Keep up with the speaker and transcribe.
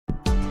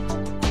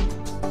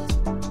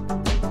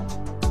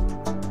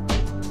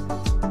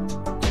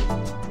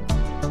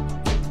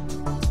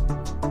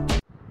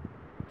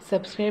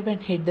subscribe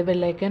and hit the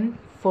bell icon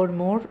for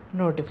more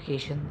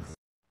notifications.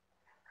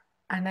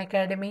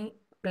 Unacademy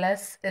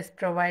Plus is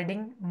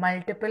providing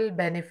multiple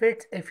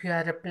benefits if you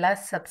are a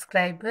Plus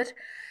subscriber.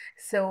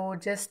 So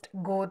just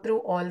go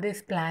through all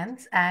these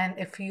plans, and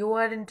if you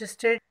are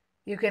interested,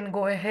 you can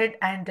go ahead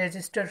and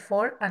register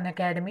for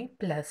Unacademy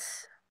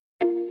Plus.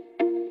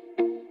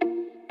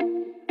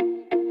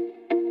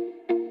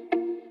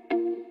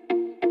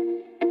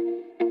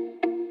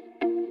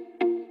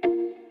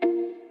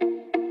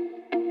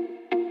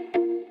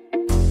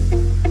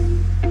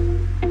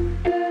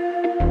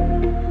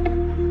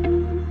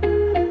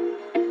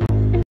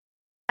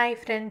 Hi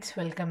friends,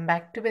 welcome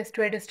back to Best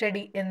Way to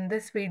Study. In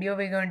this video,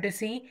 we're going to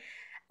see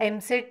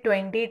Eamcet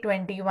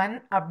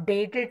 2021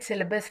 updated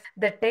syllabus.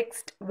 The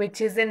text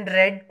which is in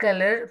red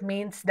color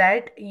means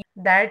that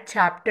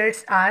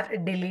chapters are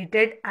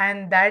deleted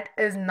and that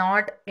is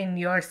not in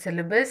your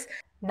syllabus.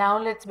 Now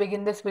let's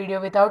begin this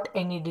video without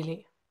any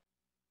delay.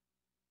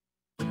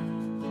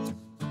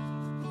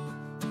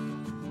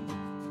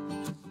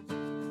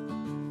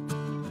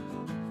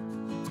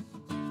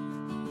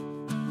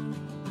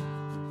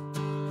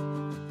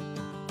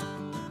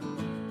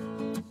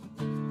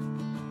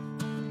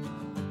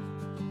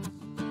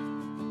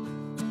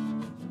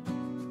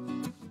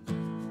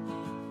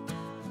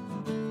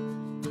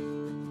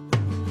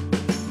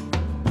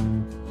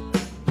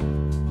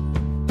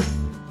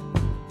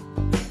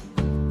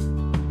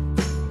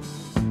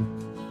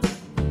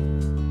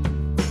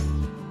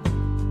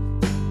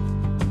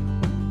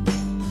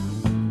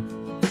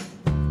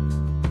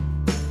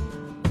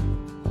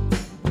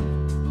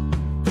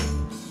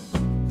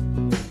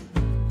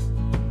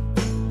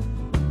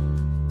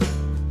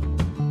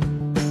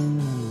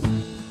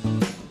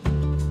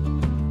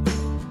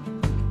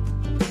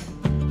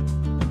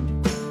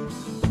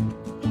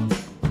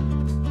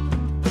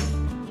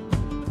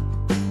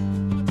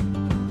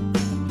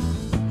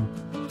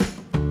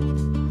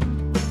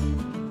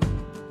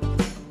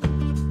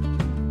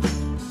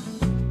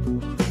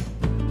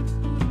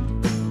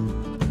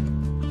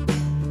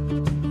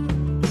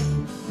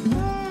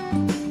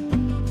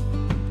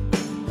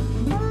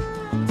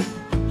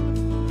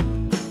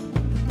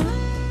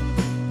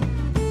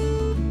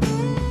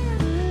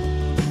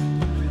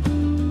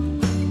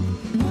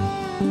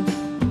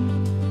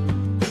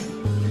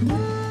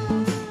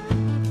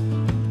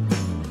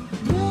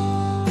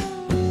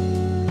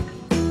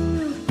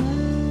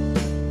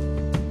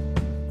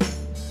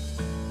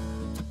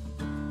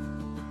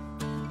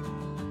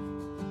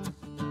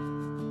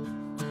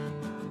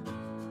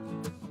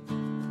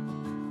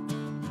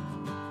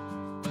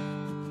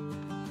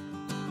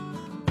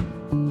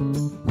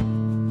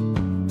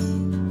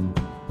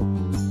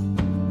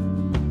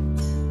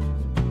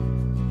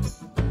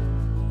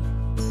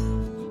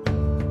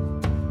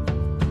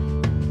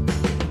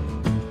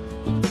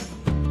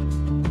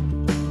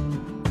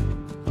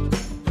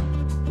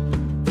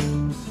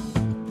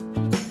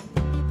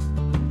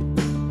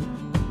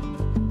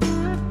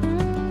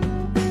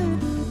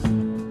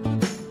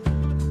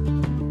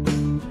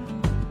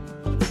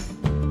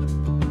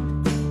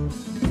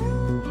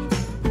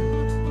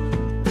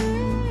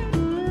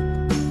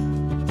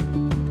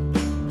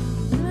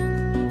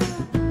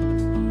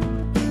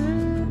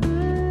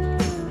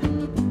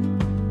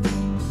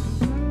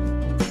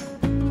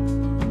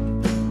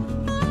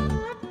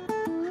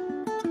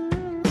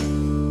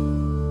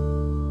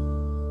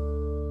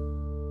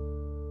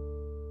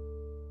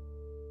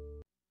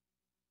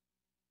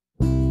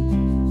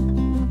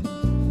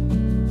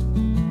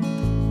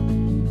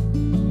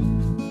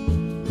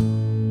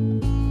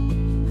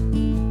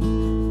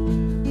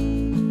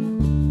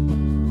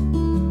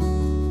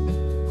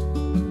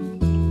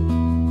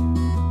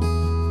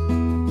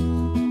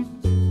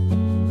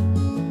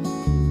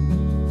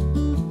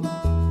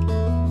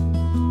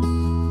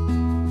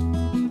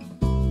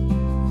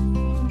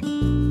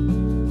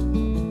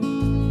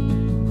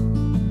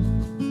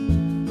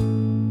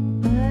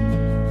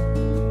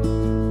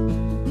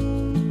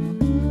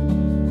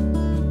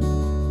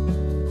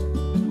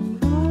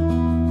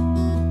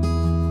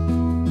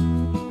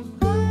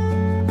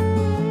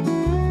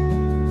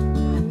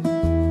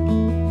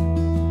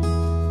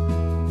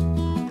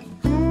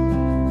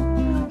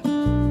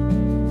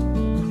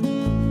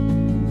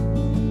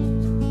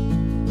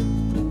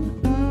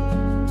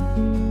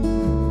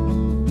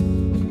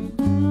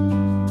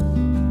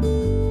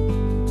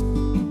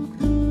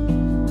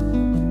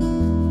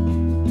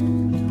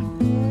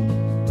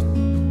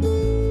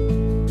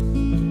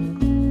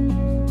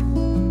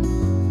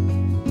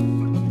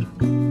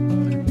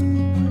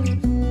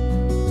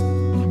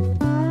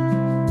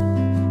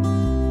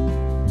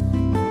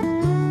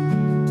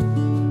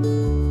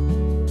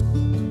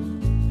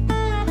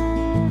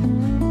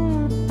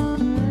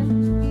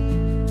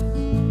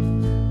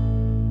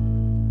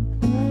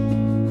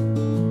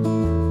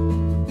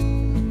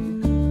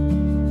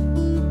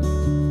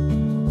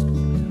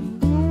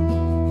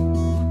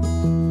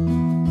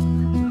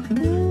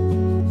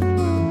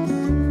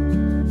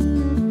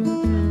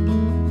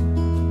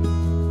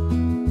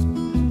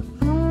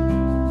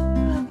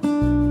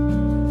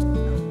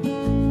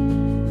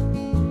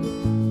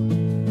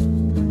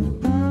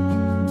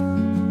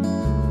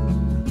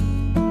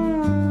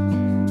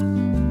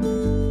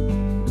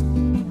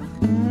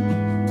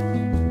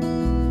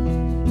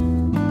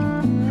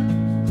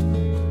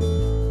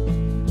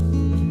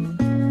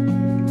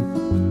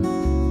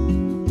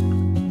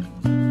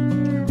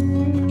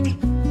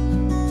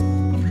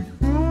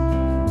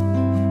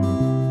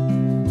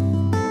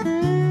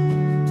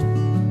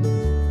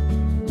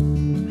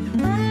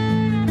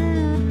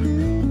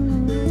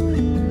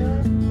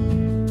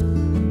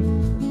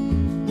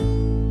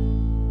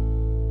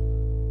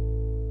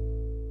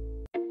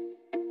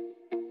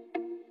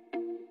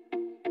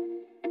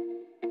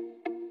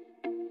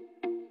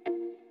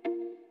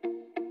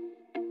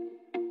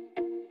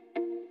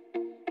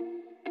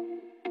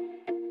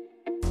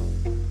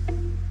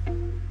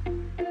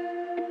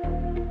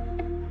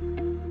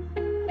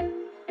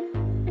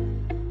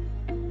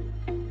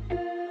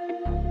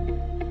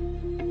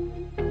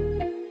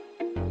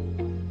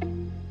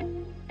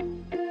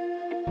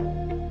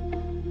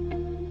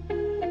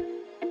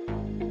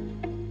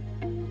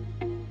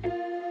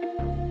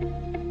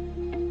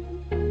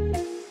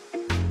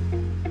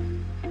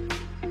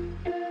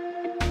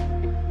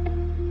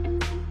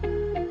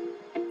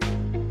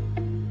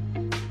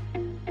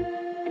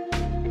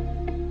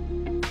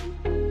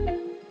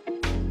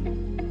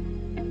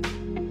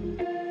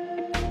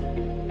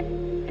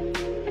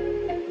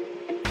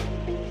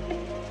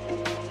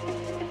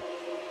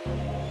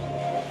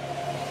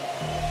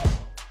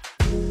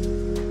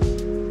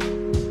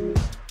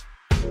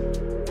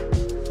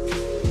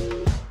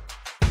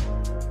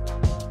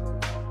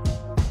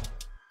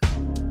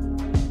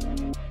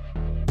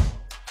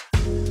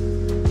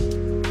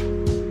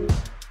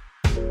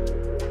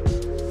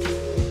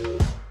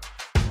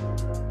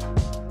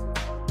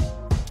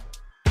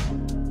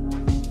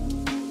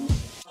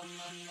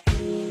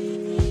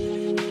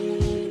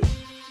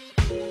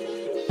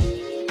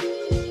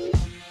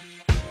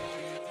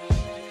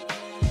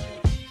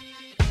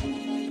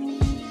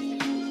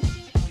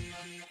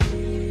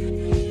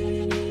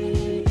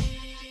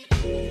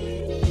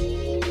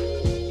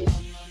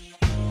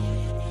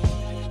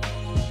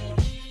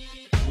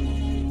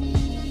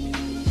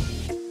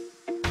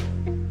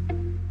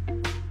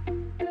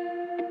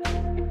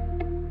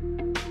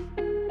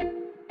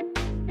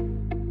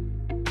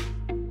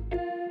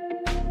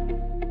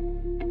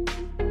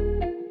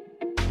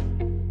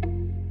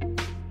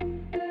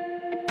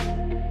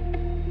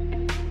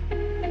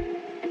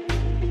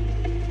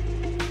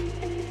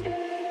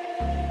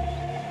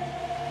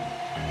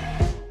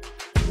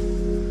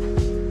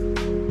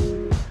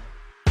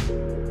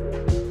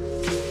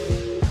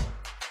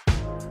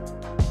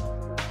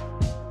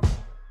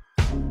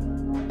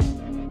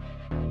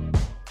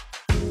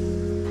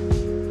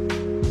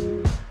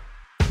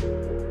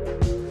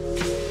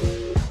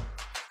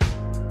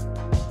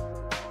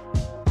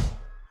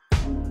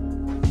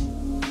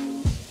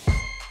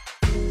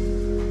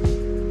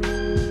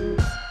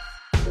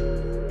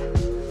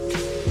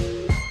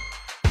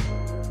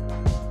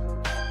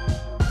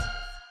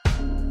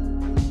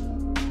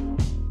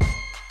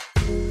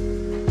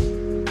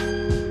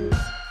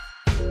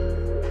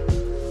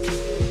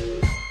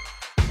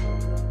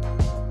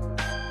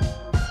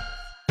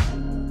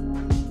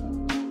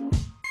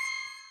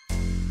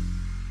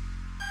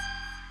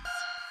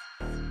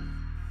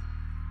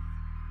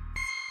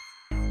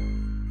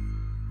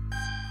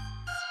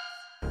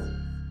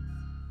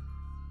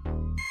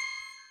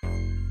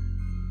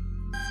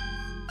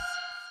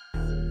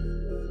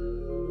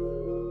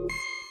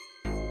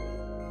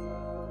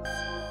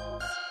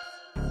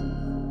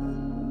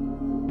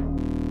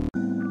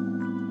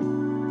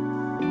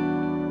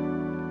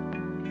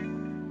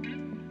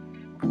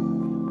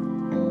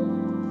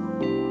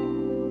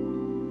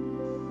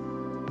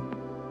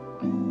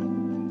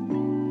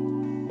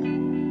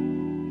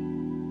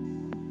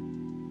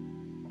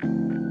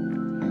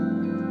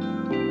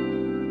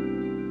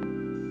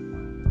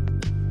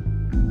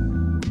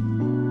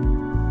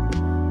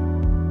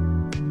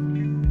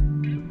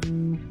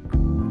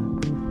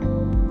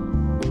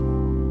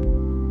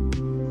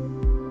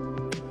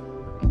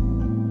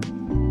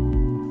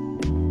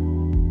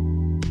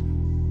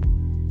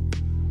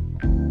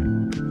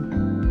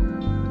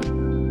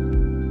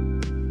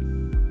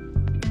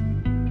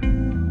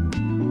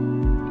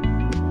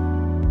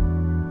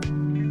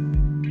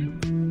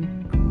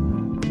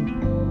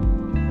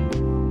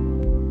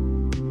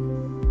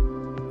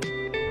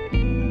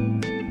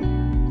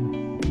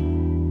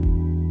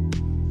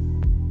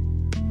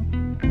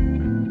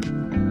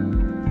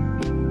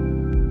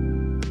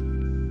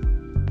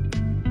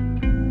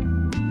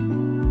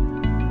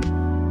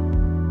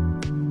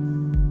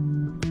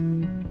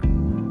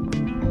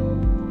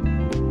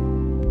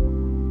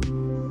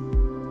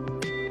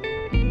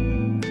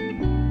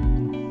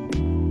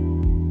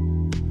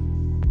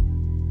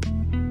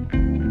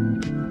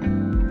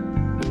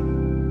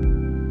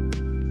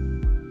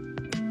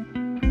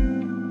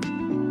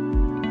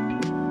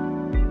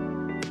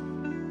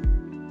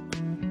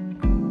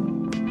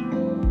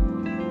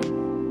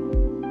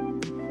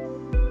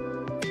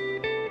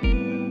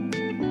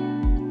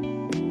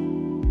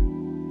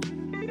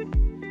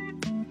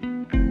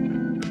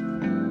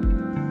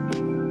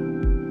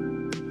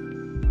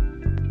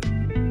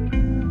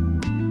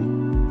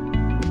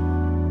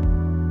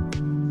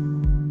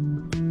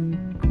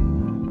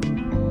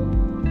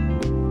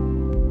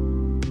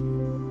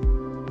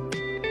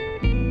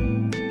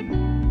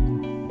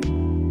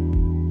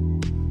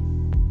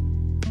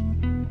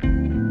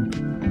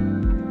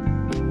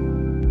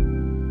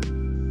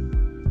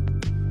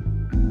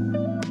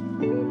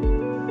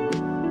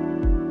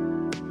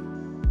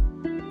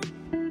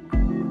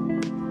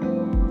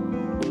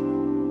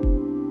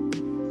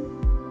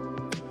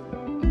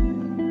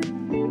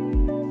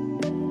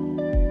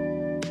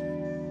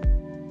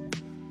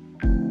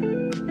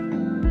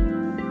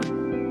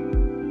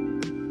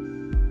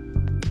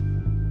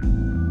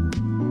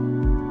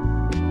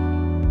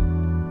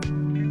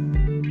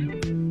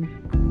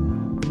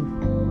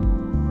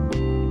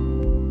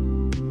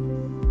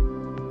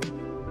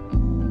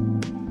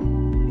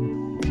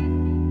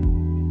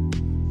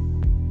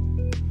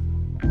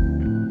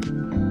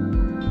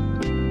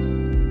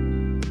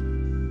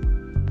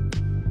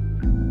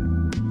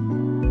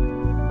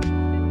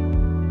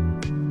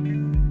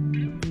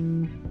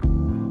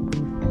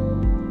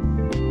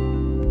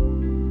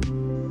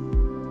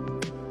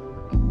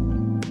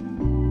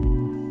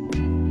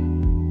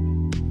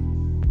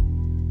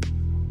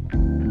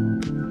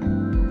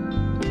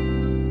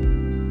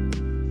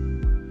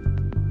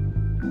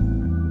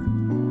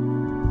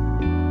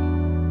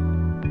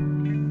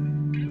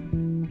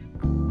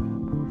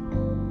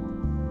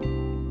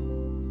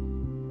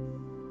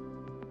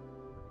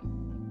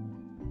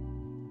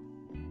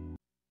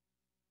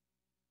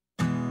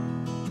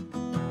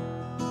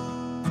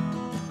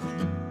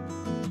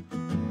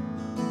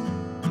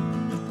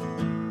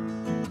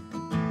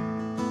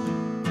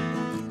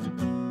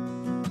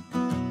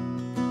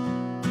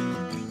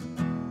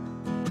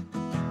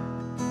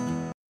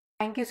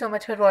 Thank you so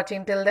much for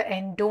watching till the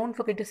end. Don't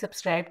forget to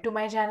subscribe to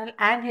my channel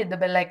and hit the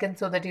bell icon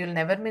so that you'll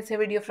never miss a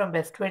video from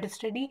Best Way to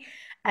Study.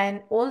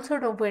 And also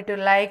don't forget to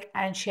like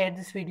and share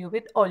this video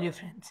with all your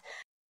friends.